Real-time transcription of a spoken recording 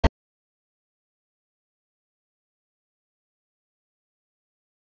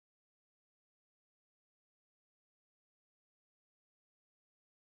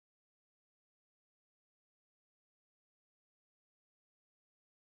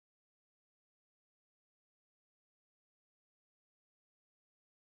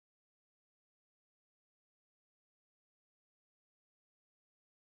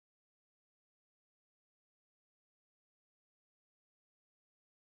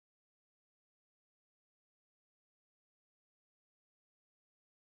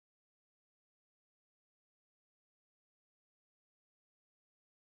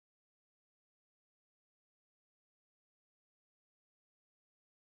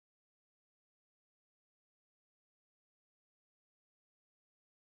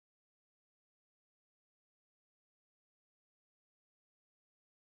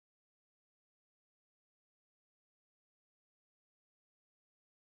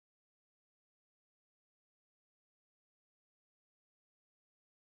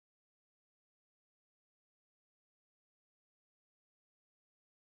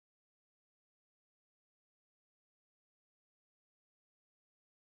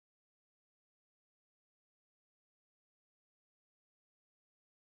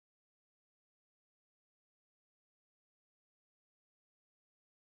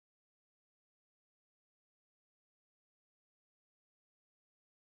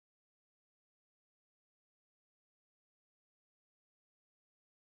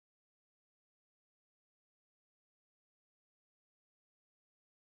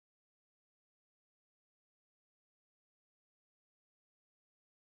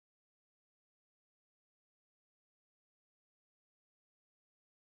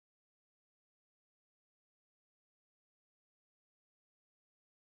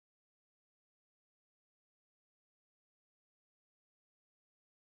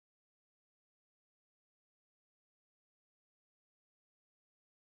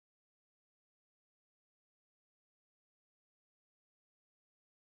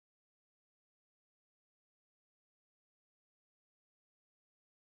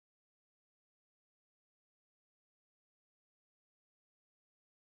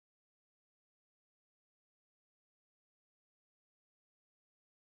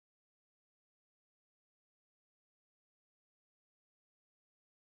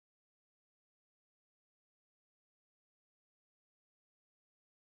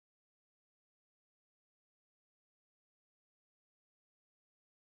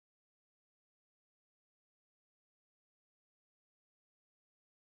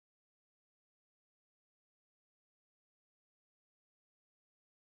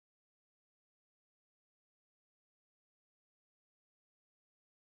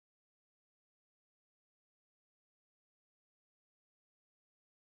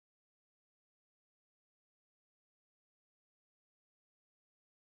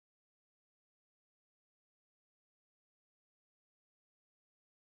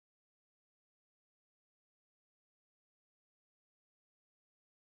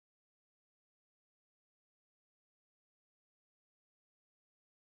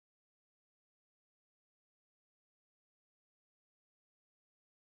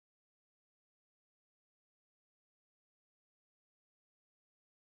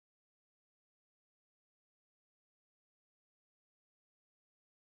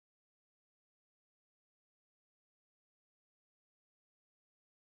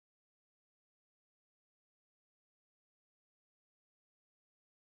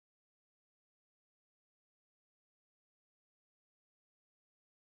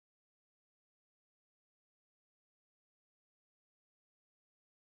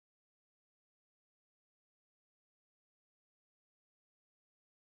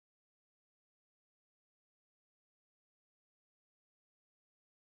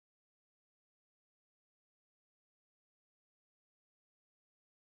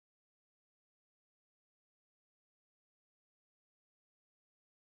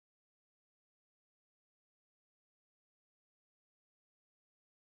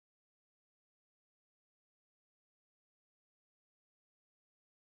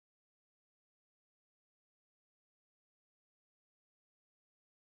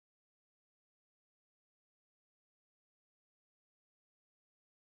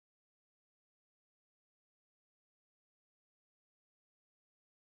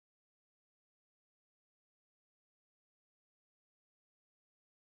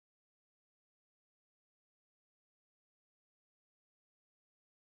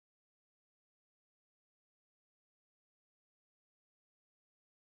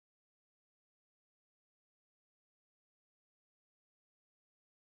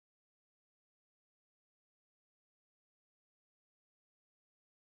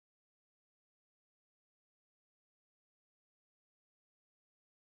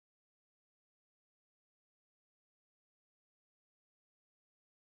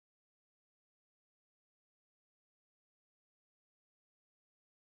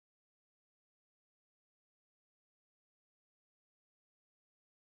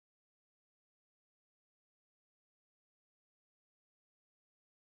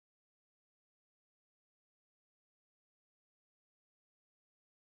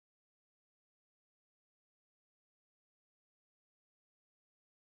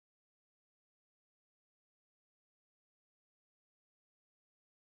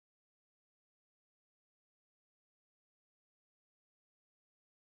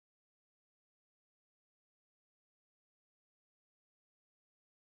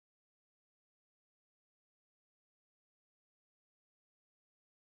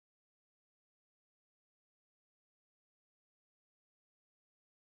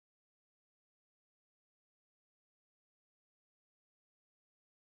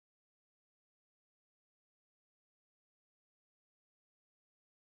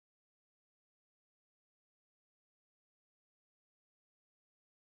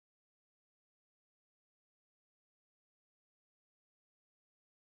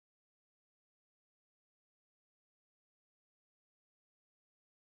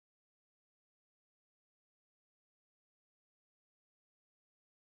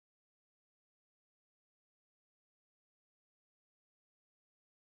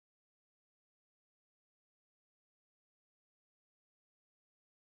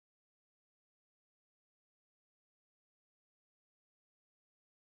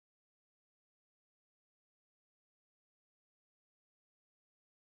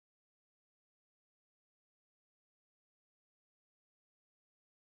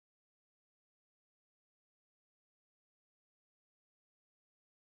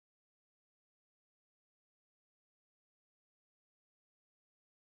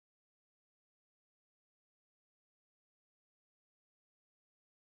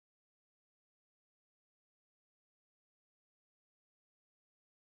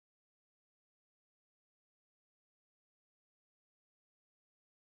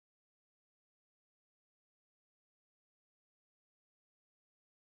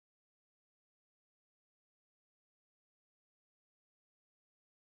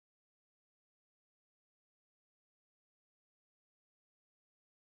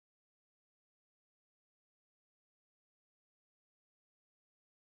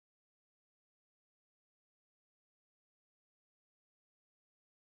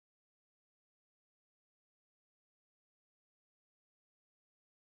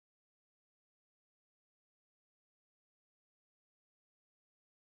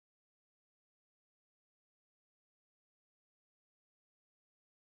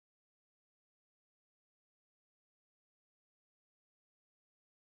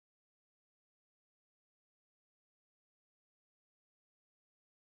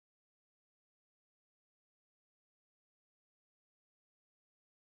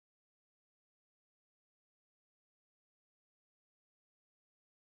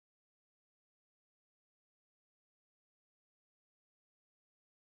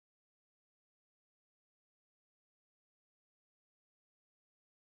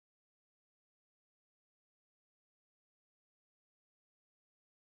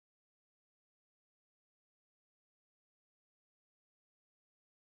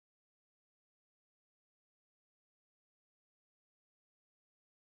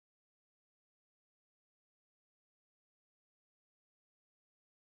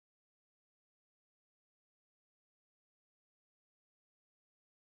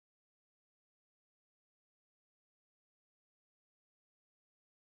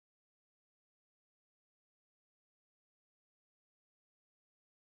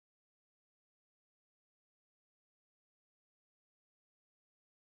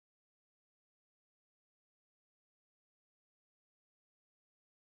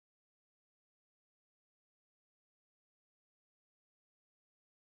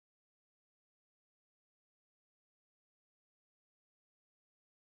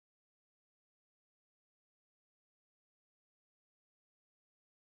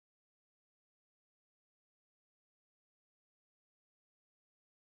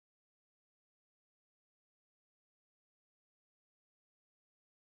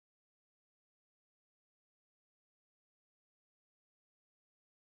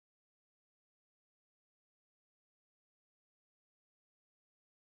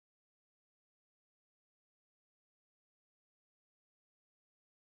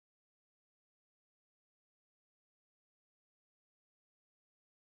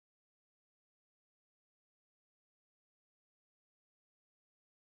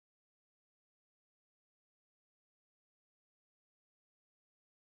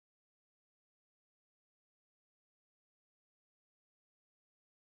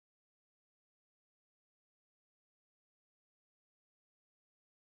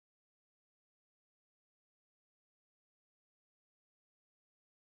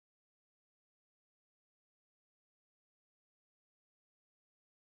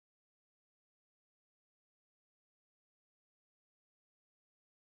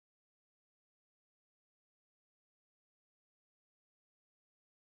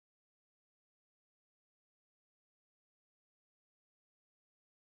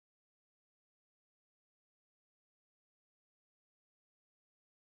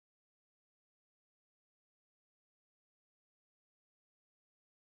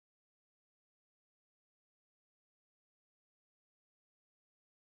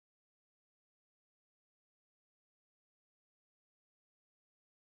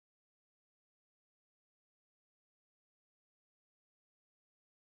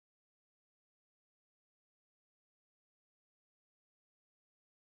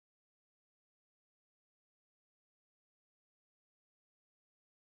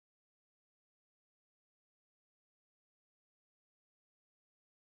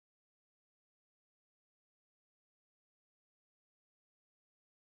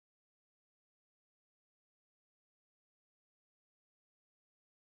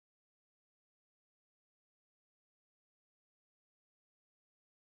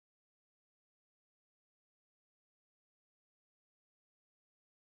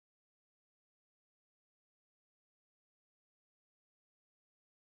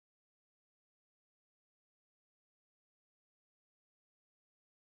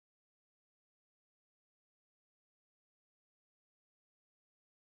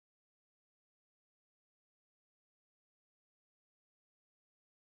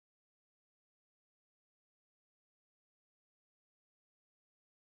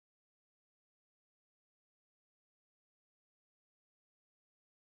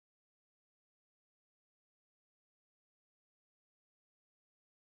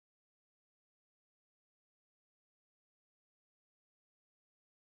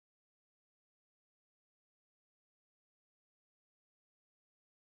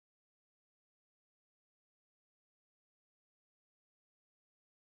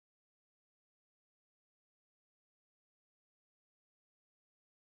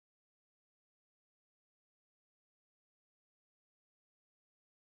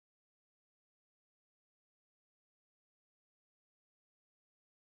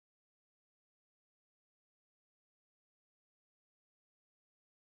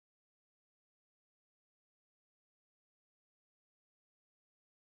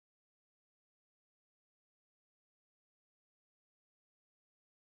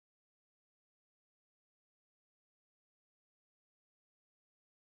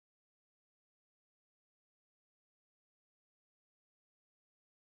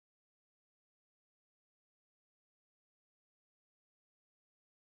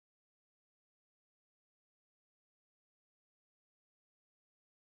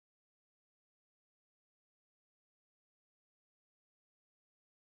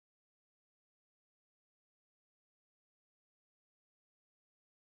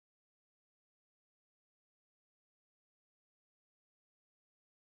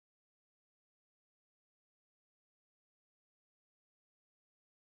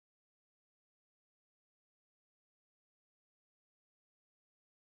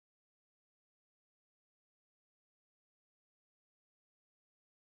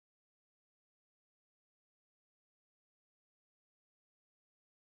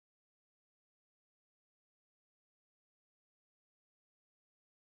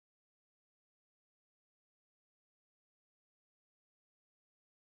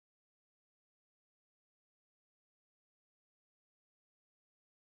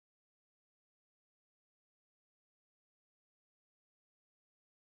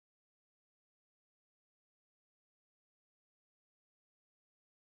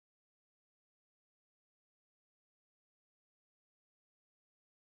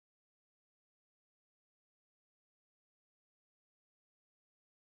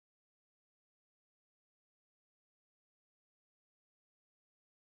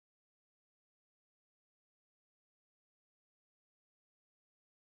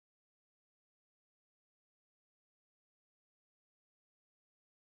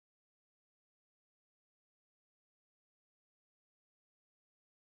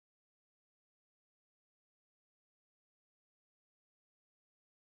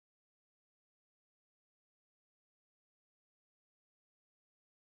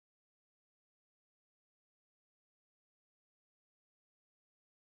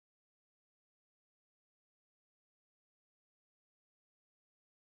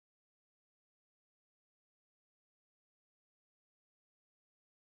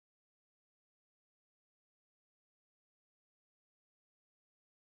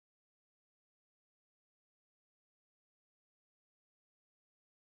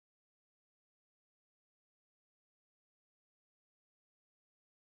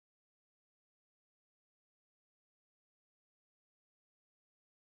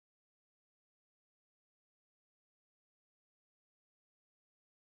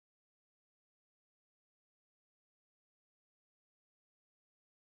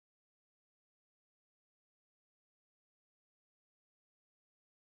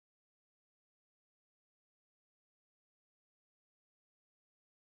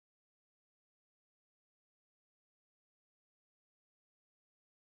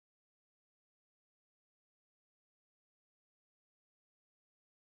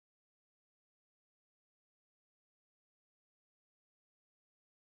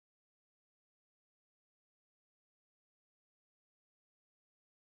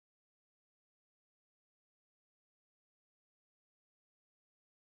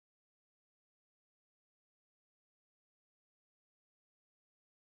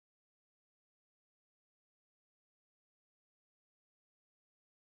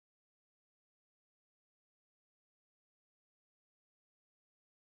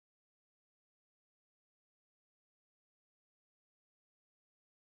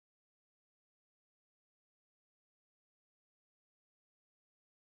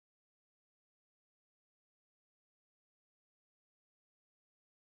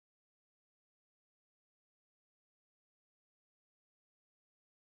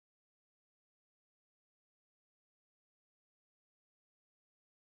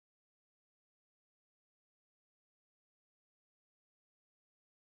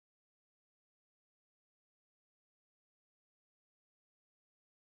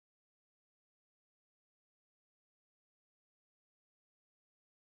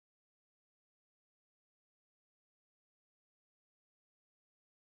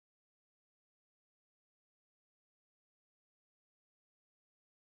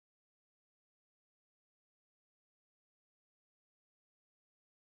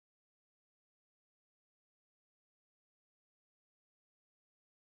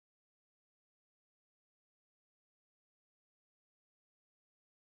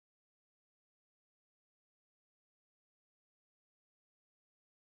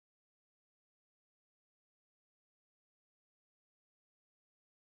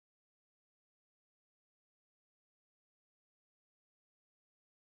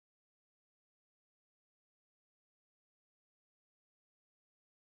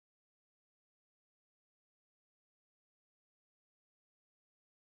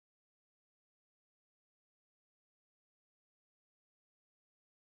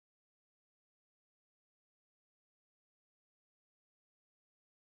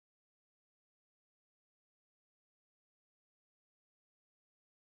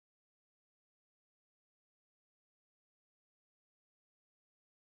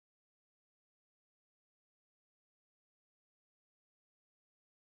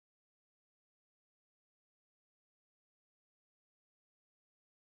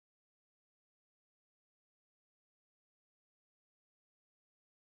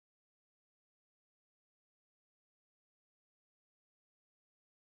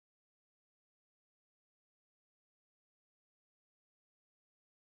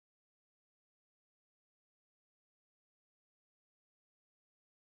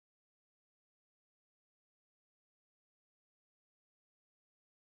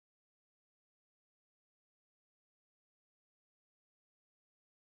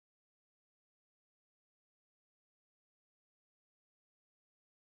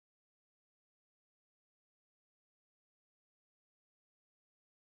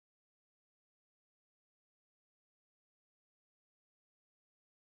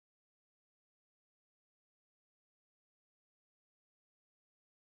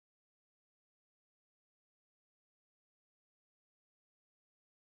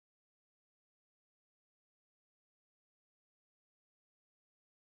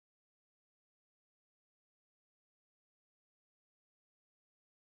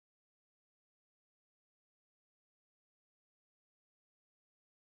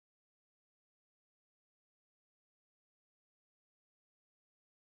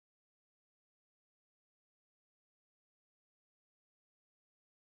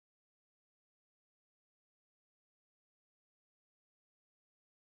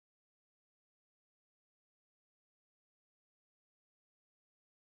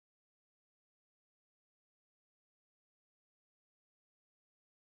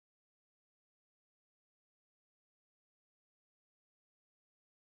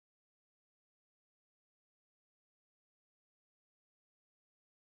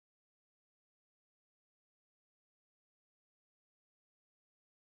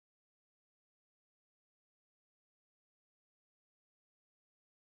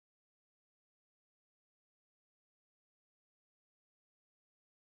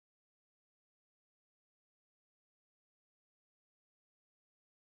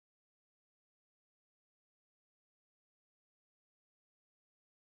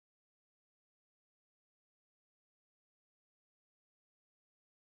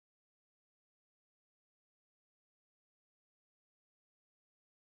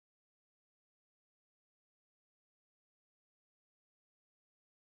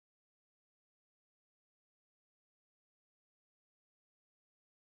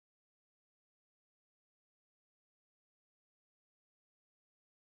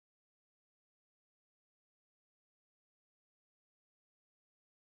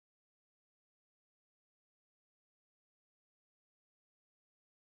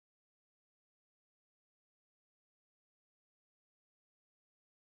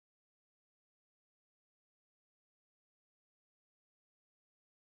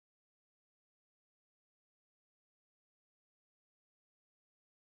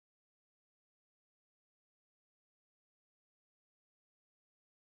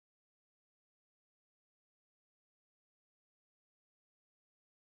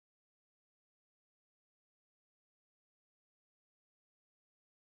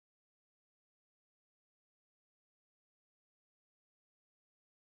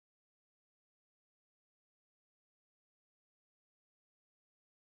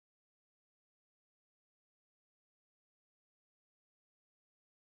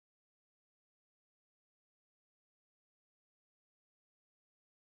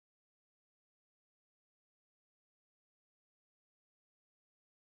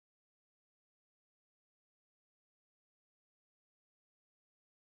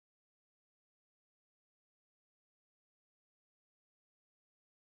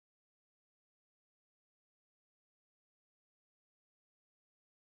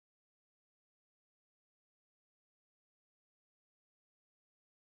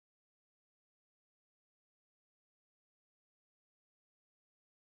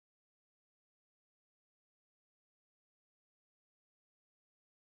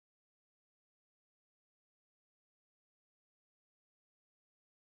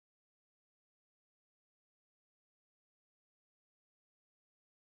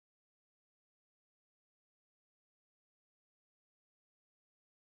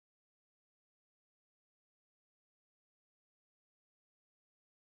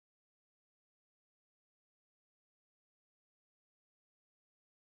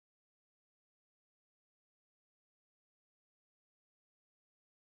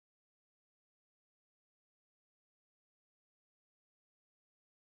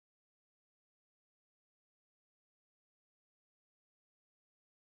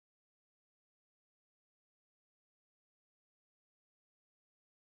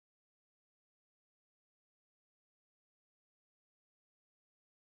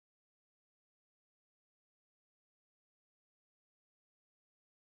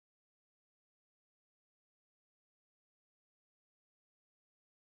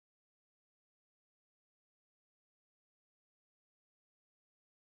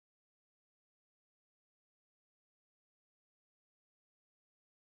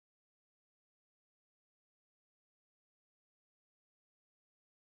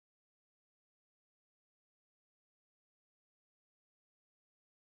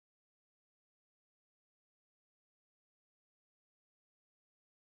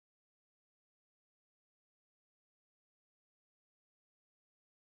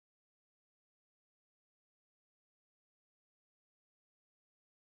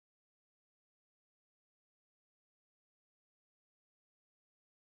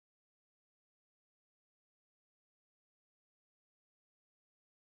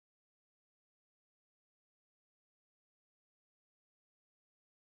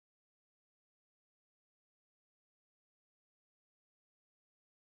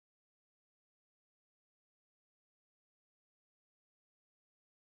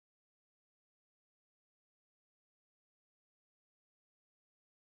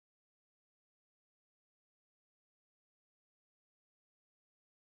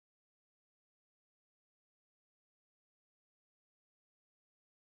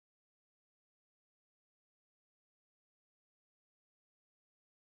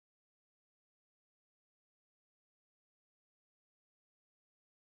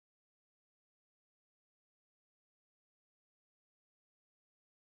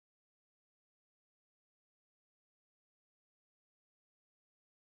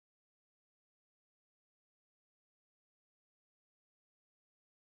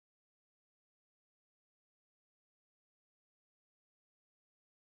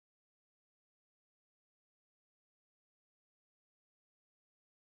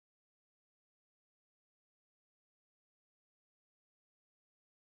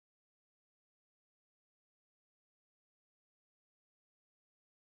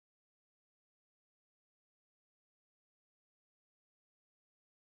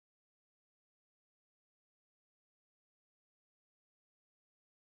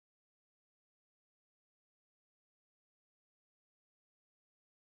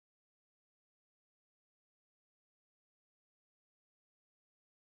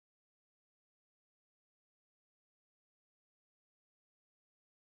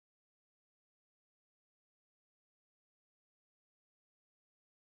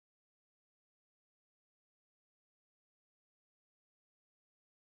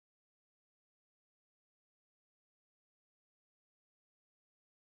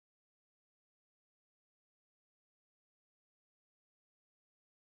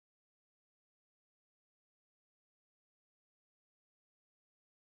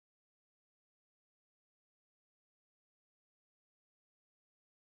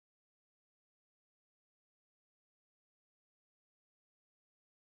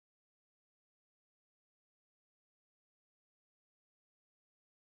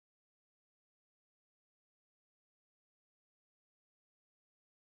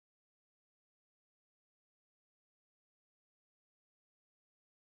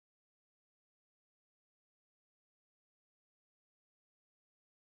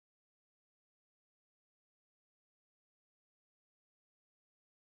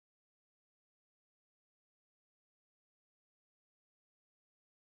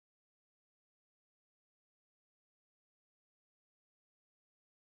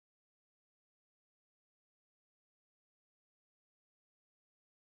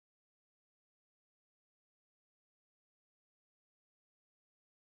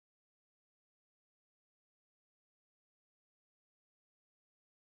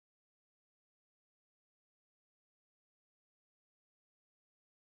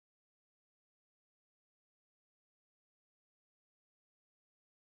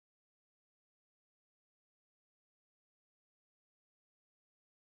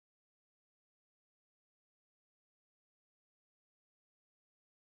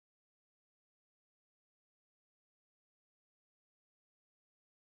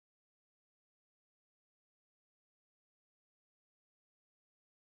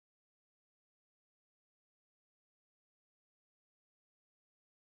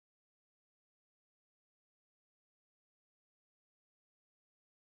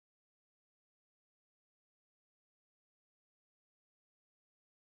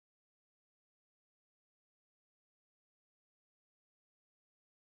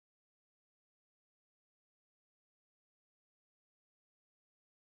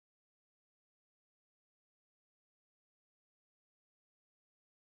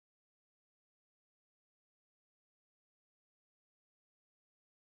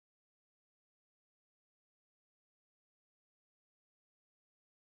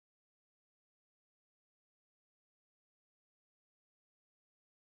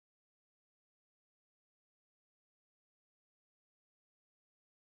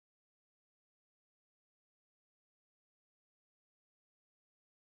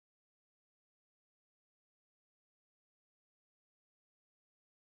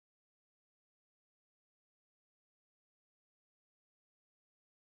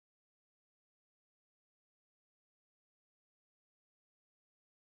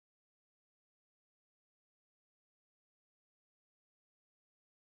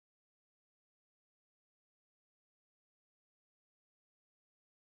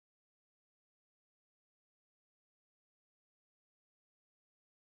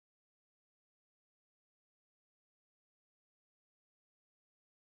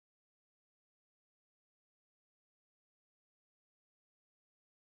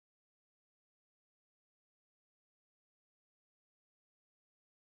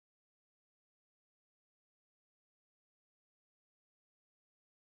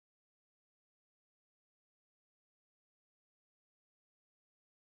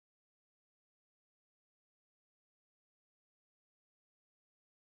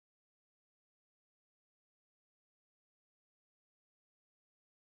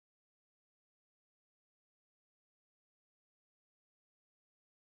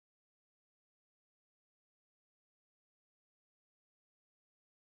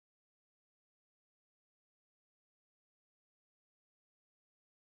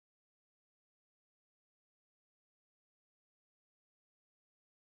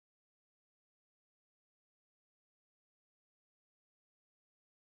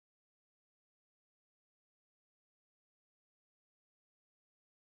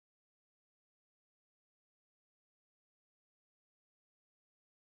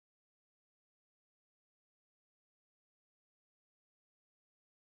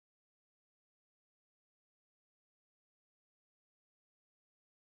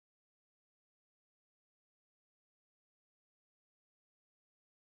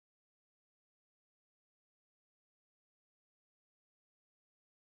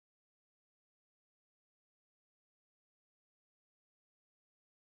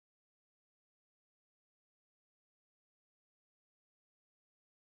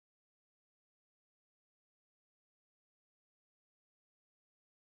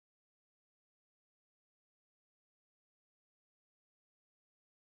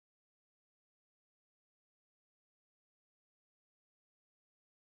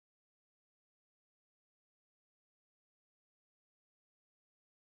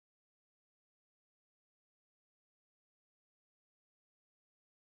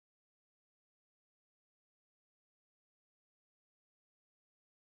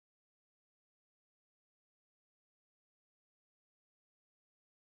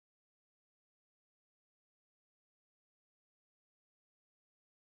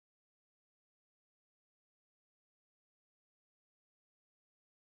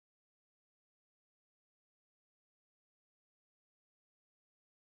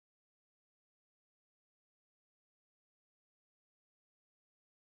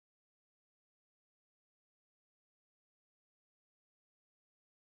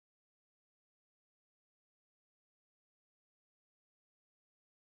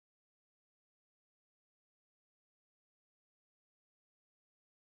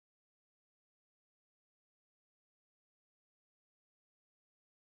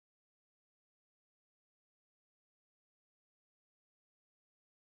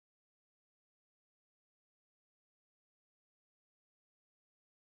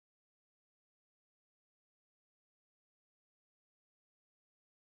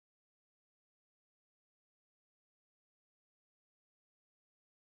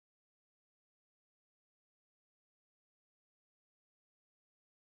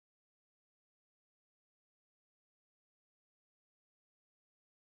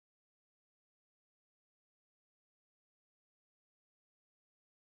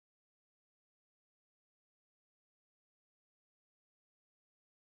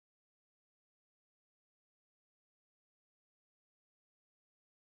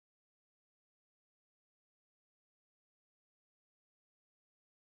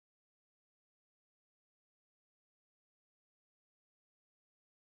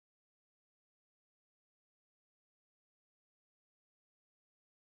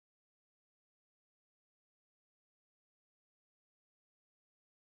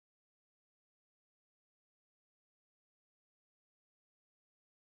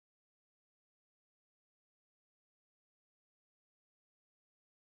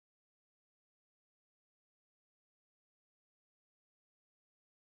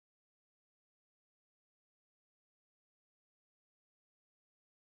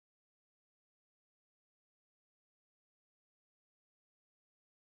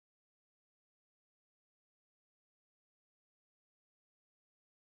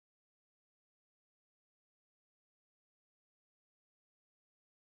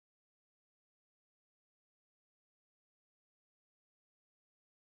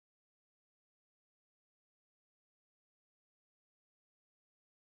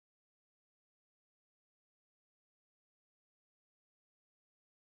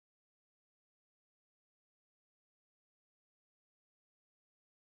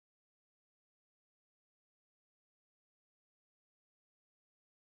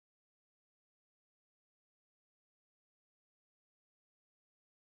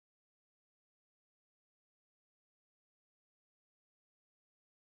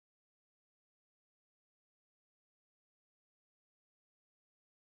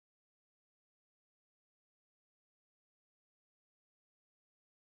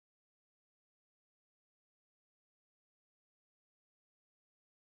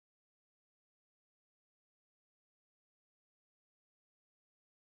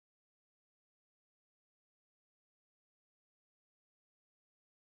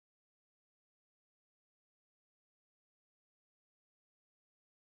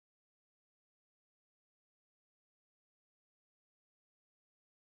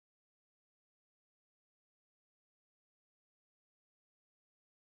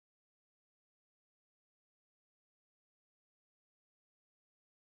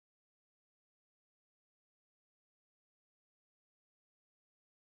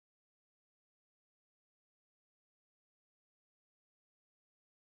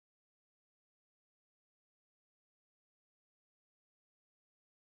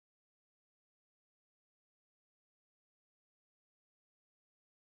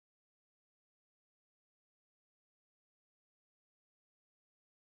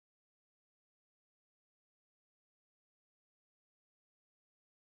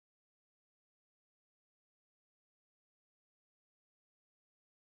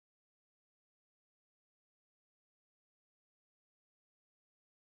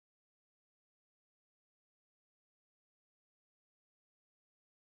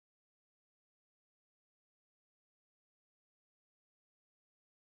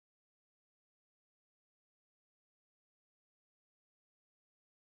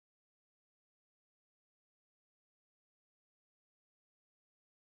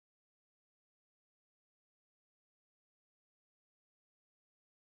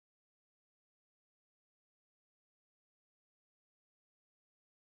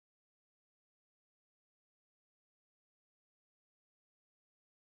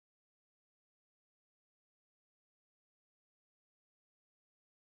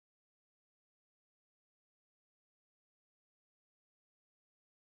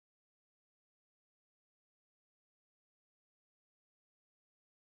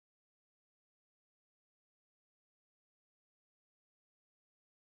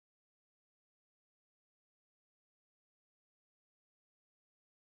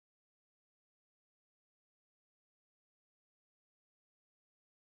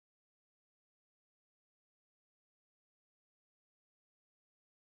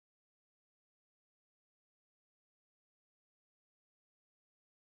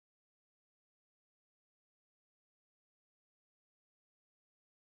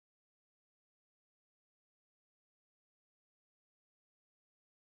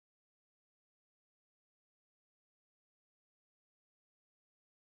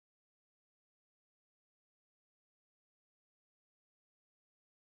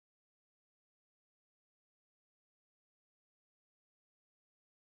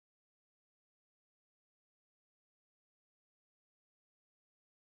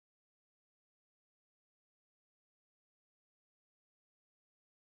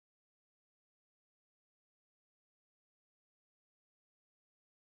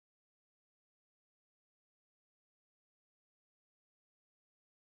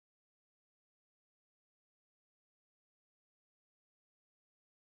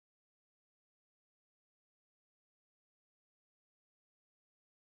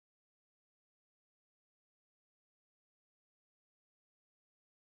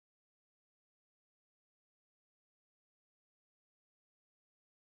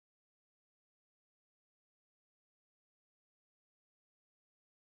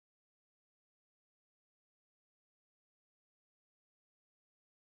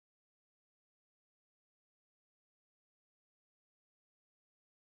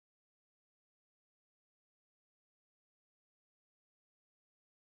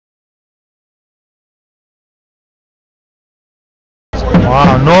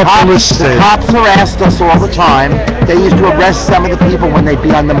Wow, no police state. Cops harassed us all the time. They used to arrest some of the people when they'd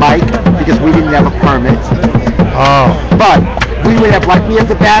be on the mic because we didn't have a permit. Oh. But we would have, like we have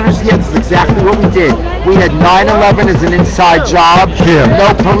the banners here, this is exactly what we did. We had 9/11 as an inside job. Here.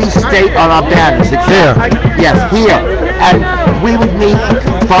 No police state on our banners. Exactly. Here. Yes, here. And we would meet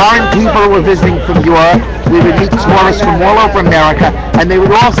foreign people who were visiting from Europe. We would meet tourists from all over America, and they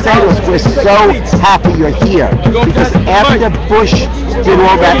would all say to us, "We're so happy you're here." Because after Bush did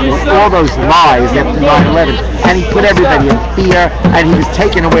all those lies after 9/11, and he put everybody in fear, and he was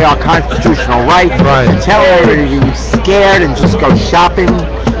taking away our constitutional right to tell everybody to be scared and just go shopping.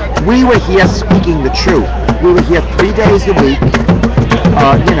 We were here speaking the truth. We were here 3 days a week,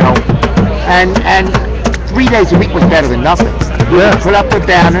 and 3 days a week was better than nothing. We would put up the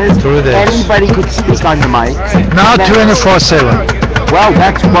banners. Anybody could speak on the mic. Now 24/7. Well,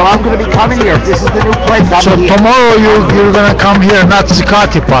 I'm going to be coming here. This is the new place. So tomorrow you're going to come here, not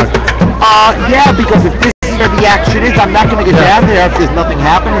Zuccotti Park. Yeah, because if this is where the action is, I'm not going to get down there if there's nothing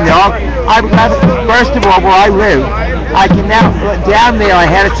happening there. I would rather, first of all, where I live, I can now, down there I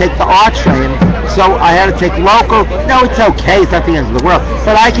had to take the R train, so I had to take local. No, it's okay, it's not the end of the world.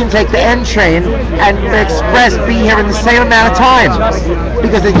 But I can take the N train and the express be here in the same amount of time.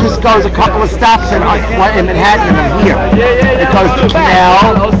 Because it just goes a couple of stops in Manhattan and I'm here. It goes to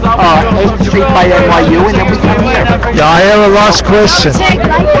Canal, 8th Street by NYU, and then we come here. Yeah, I have a last question.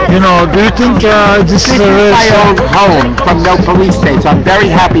 Do you think this is my own home from no police state, so I'm very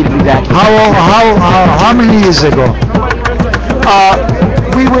happy to be back here. How many years ago?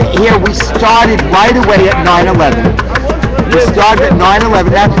 We were here, we started right away at 9/11. We started at 9/11.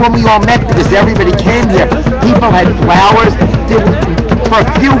 That's when we all met because everybody came here. People had flowers. For a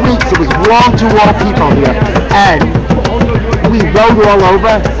few weeks, it was wall-to-wall people here. And we wrote all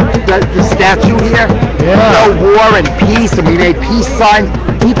over the statue here. No war and peace, and we made peace signs.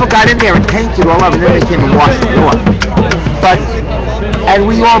 People got in there and painted all over, and then they came and washed the floor. And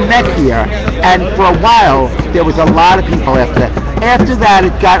we all met here. And for a while, there was a lot of people after that. After that,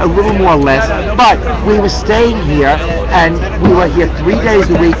 it got a little more less, but we were staying here, and we were here 3 days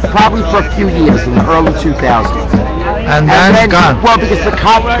a week, probably for a few years in the early 2000s. And then gone. Well, because the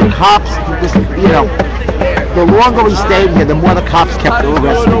cops, the longer we stayed here, the more the cops kept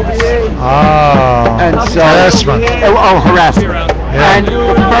arresting us. Oh, and so, harassment. Harassment. Yeah. And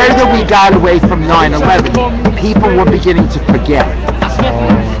the further we got away from 9/11, people were beginning to forget.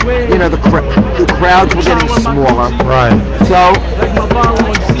 The crowds were getting smaller. Right. So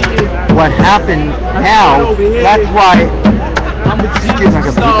what happened now, that's why,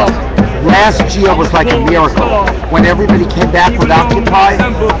 last year was like a miracle when everybody came back with Occupy,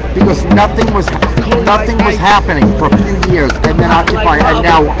 because nothing was happening for a few years, and then Occupy, and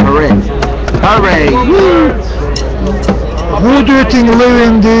now hooray. Who do you think live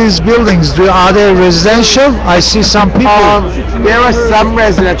in these buildings? Are they residential? I see some people. There are some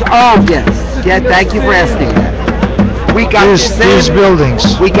residential. Oh yes. Yeah, thank you for asking that. We got these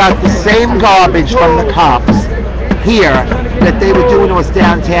buildings. We got the same garbage from the cops here that they were doing to us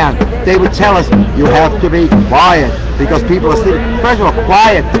downtown. They would tell us, you have to be quiet because people are sleeping. First of all,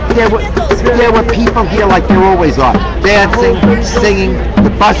 quiet. There were people here like there always are, dancing, singing.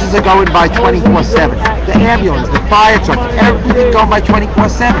 The buses are going by 24/7. The ambulance, the fire truck, everything going by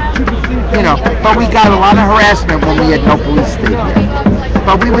 24/7. But we got a lot of harassment when we had no police state here.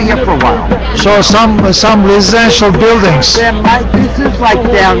 But we were here for a while. So some residential buildings. This is like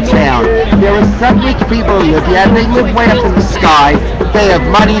downtown. There are some rich people who live here. They live way up in the sky. They have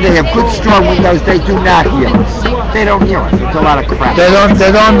money. They have good strong windows. They do not hear us. They don't hear us. It's a lot of crap. They don't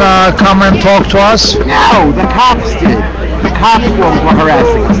come and talk to us. No, the cops did. The cops were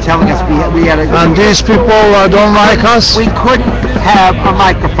harassing us, telling us we had a. And these people don't like us. We couldn't have a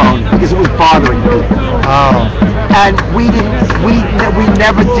microphone because it was bothering people. Oh. And we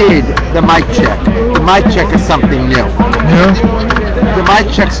never did the mic check. The mic check is something new. The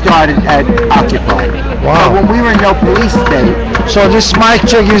mic check started at Occupy. Wow. So when we were in no police state. So this mic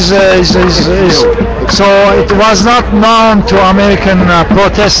check is so it was not known to American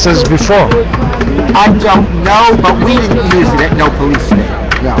protesters before. I don't know, but we didn't use it at no police state.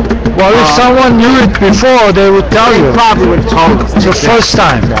 No. Well, if someone knew it before, they would tell you. They probably would have told us. It's the first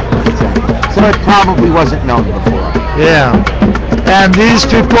time. So it probably wasn't known before. Yeah. And these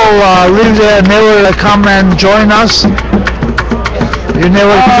people live there, never come and join us? You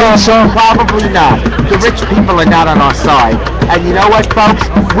never think so? Probably not. The rich people are not on our side. And you know what, folks?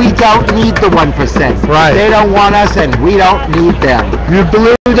 We don't need the 1%. Right. They don't want us, and we don't need them. You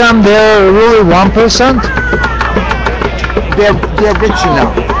believe them they're really 1%? They're rich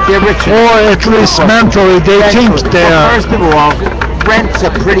enough. They're rich enough. Or at least mentally, they think they are. First of all, rents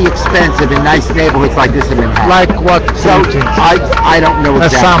are pretty expensive in nice neighborhoods like this in Manhattan. Like what? So do you think? I don't know A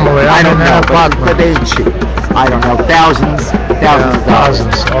exactly. family, I don't in an know, but apartment. they ain't cheap. I don't know, thousands of dollars.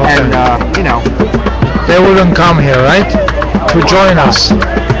 thousands, okay. And you know, They wouldn't come here, right? To join us.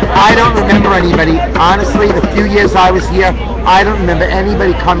 I don't remember anybody. Honestly, the few years I was here, I don't remember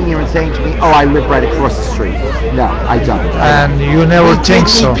anybody coming here and saying to me, "Oh, I live right across the street." No, I don't. And you never We think did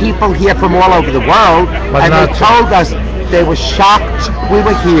so. meet people here from all over the world, But and they not- told us they were shocked we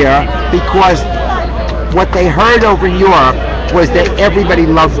were here because what they heard over in Europe was that everybody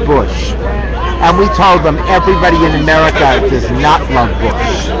loves Bush. And we told them everybody in America does not love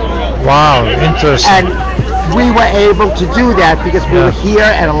Bush. Wow, interesting. And we were able to do that because we Yeah. were here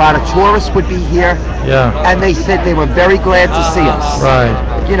and a lot of tourists would be here. Yeah, And they said they were very glad to see us. right.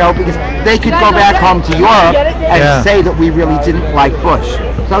 You know, because they could go back home to Europe and Yeah. say that we really didn't like Bush.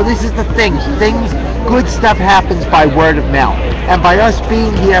 So this is the thing. Good stuff happens by word of mouth. And by us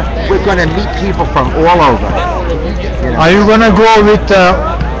being here, we're going to meet people from all over. You know? Are you gonna go with the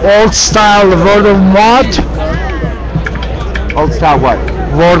old style word of mouth? Old style what?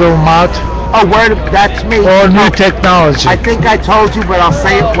 Word of mouth Oh, that's me. or new Oh, technology? I think I told you, but I'll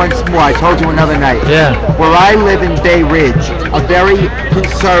say it once more. I told you another night. Yeah. Where I live in Bay Ridge, a very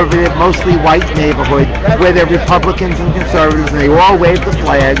conservative, mostly white neighborhood, where they're Republicans and conservatives, and they all wave the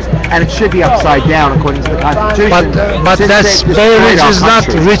flags, and it should be upside down according to the Constitution. But since that's they've Bay destroyed Ridge our is not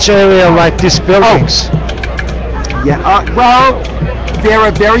country. rich area like these buildings. Yeah. Well, there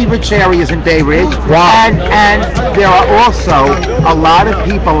are very rich areas in Bay Ridge, Wow. and there are also a lot of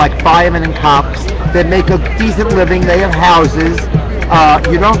people like firemen and cops that make a decent living. They have houses.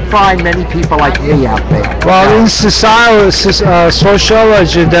 You don't find many people like me out there. Well, No. in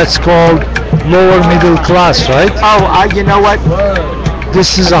sociology, that's called lower middle class, right? Oh, you know what?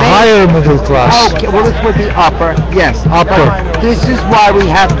 This is a Maybe- higher middle class. Okay, well, this would be upper, yes. Upper. But this is why we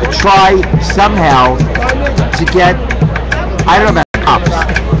have to try somehow to get, I don't know about cops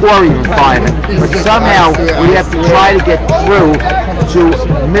or even firemen, but somehow we have to try to get through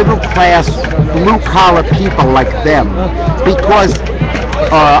to middle class, blue collar people like them. Because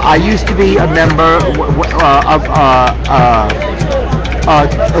I used to be a member of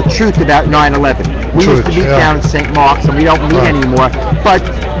a truth about 9/11. We used to Truth, meet yeah. down in St. Mark's, and we don't meet Right. anymore. But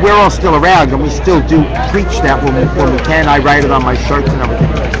we're all still around, and we still do preach that when we can. I write it on my shirts and everything.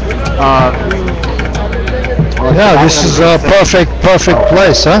 Yeah, this is a perfect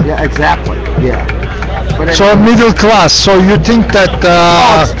place, huh? Yeah, exactly. Yeah. But So middle class. So you think that?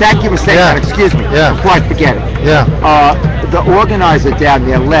 thank you for saying yeah. that. Excuse me. Yeah. Before I forget it. Yeah. The organizer down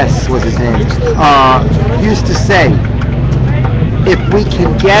there, Les was his name, used to say, if we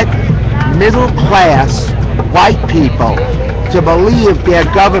can get middle class white people to believe their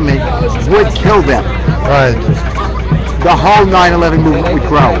government would kill them, Right. the whole 9/11 movement would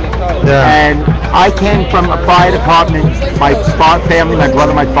grow. Yeah. And I came from a fire department, my family, my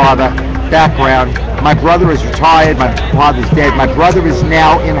brother, my father, background. My brother is retired, my father's dead. My brother is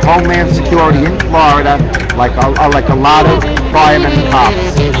now in Homeland Security in Florida, like a lot of firemen and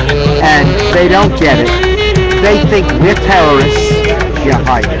cops. And they don't get it. They think we're terrorists. Yeah,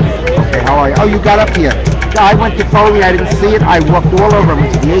 hi. Okay, how are you? Oh, you got up here. I went to Foley, I didn't see it. I walked all over,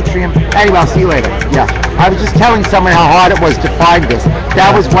 went to the atrium. Anyway, I'll see you later. Yeah. I was just telling someone how hard it was to find this.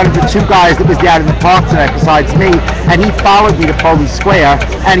 That was one of the two guys that was down in the park tonight besides me, and he followed me to Foley Square,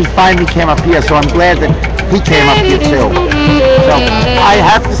 and he finally came up here, so I'm glad that he came up here too. So I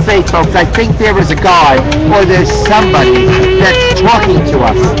have to say, folks, I think there is a guy, or there's somebody that's talking to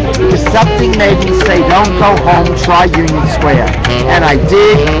us. Something made me say, don't go home, try Union Square. And I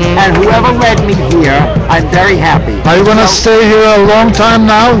did, and whoever led me here, I'm very happy. Are you gonna So, stay here a long time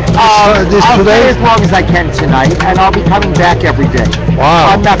now? This I'll stay today? as long as I can tonight, and I'll be coming back every day. Wow.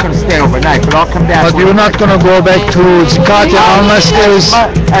 I'm not going to stay overnight, but I'll come back. But you're not gonna go back to Jakarta unless there is.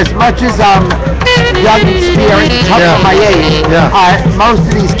 As much as I'm young and experienced, tough Yeah. for my age, Yeah. most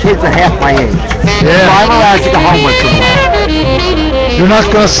of these kids are half my age. Yeah. So I'm allowed to go home once in a while. You're not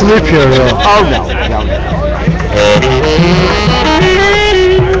gonna sleep here, though. Oh, no.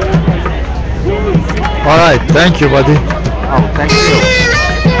 All right. Thank you, buddy. Oh, thank you.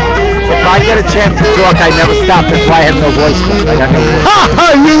 If I get a chance to talk, I never stop. That's why I have no voice left. I got no voice.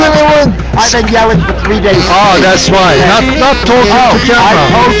 Ha! You didn't want. I've been yelling for 3 days. Oh, that's why. Not talking Oh, to I camera.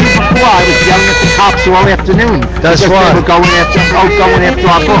 told you before, I was yelling at the cops all afternoon. That's because why. they were going after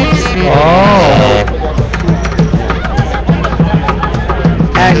our books. Oh.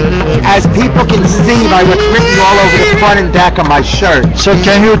 And as people can see, I was written all over the front and back of my shirt. So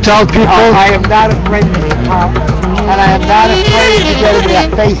can you tell people? I am not afraid of the cops, and I am not afraid to get in their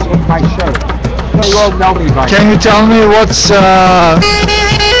face with my shirt. So They all know me by Can you tell me what's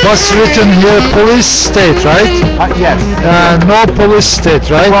written here? Police state, right? yes. No police state,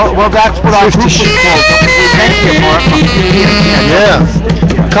 right? Well, that's what our group was called. But we meant here for it for a few years. Yeah.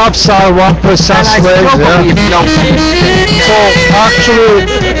 Cops are 1% And I slaves. still Yeah. believe no police state. So actually,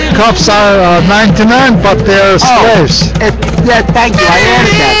 cops are 99, but they are slaves. Yeah, thank you. I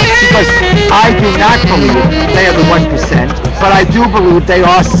added that because I do not believe they are the 1%, but I do believe they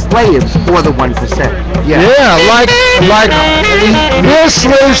are slaves for the 1%. Yeah. Yeah, like we're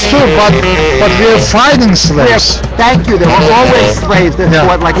slaves too, but we're fighting slaves. Thank you. There were always slaves that Yeah.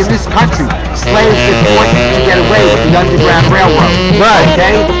 fought, like in this country, slaves that fought to get away with the Underground Railroad. Right.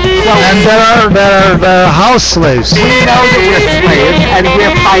 Okay? So And there are house slaves. we know that we're slaves and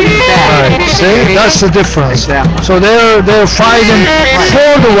we're fighting back. Right. See, that's the difference. Exactly. So they're fighting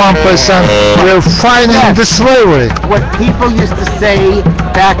for the 1%. We're fighting Yes. the slavery. What people used to say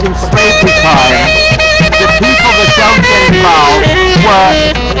back in slavery time, the people that don't get involved were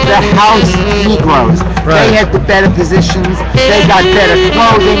the house Negroes. Right. They had the better positions, they got better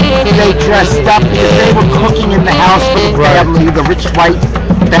clothing, they dressed up because they were cooking in the house for the Right. family, the rich white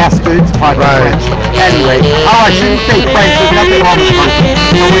bastards, pardon Right. French. Anyway, I shouldn't say French, there's nothing wrong with French.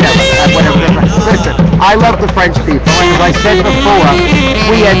 So whatever. Listen, I love the French people, and as I said before,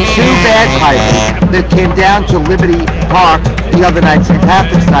 we had two bagpipers that came down to Liberty Park the other night, St.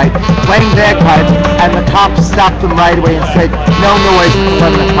 Patrick's night, playing bagpipes, and the cops stopped them right away and said, no noise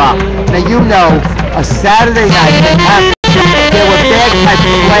at 11 o'clock. Now you know, a Saturday night, St. Patrick's, there were bagpipes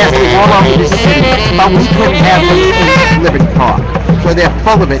blasting all over the city, but we couldn't have them in Liberty Park. So they're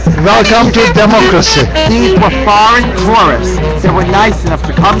full of it. Welcome to democracy. These were foreign tourists that were nice enough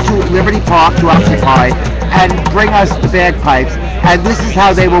to come to Liberty Park to occupy and bring us the bagpipes. And this is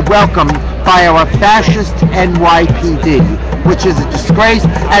how they were welcomed by our fascist NYPD, which is a disgrace.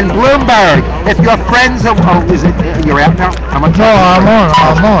 And Bloomberg, if your friends are, is it, you're out now? No, I'm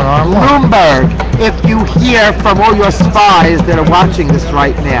on. Bloomberg, if you hear from all your spies that are watching this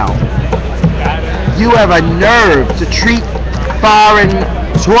right now, you have a nerve to treat foreign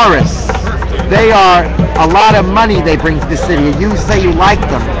tourists. They are a lot of money they bring to the city, and you say you like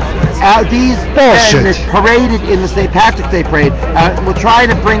them. These men that paraded in the St. Patrick's Day parade were trying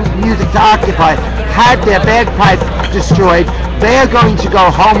to bring music to Occupy, had their bagpipes destroyed. They are going to go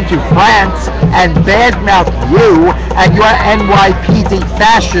home to France and badmouth you and your NYPD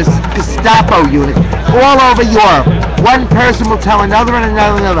fascist Gestapo unit all over Europe. One person will tell another and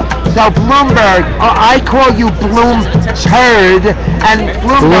another. So Bloomberg, I call you Bloom Turd, and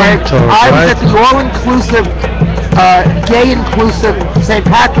Bloomberg, I was at the all-inclusive, gay-inclusive St.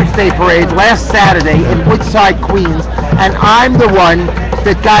 Patrick's Day parade last Saturday in Woodside, Queens, and I'm the one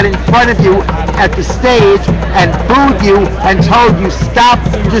that got in front of you at the stage and booed you and told you stop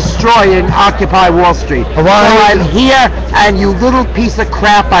destroying Occupy Wall Street. So I'm here, and you little piece of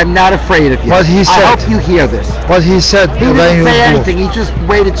crap, I'm not afraid of you. What he said. I hope you hear this. What he said. He didn't say anything. He just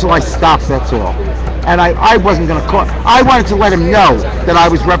waited till I stopped, that's all. And I wasn't going to call. I wanted to let him know that I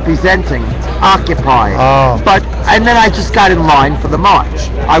was representing Occupy. And then I just got in line for the march.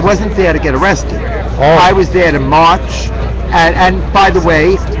 I wasn't there to get arrested. I was there to march. And by the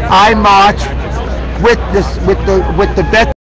way, I marched with the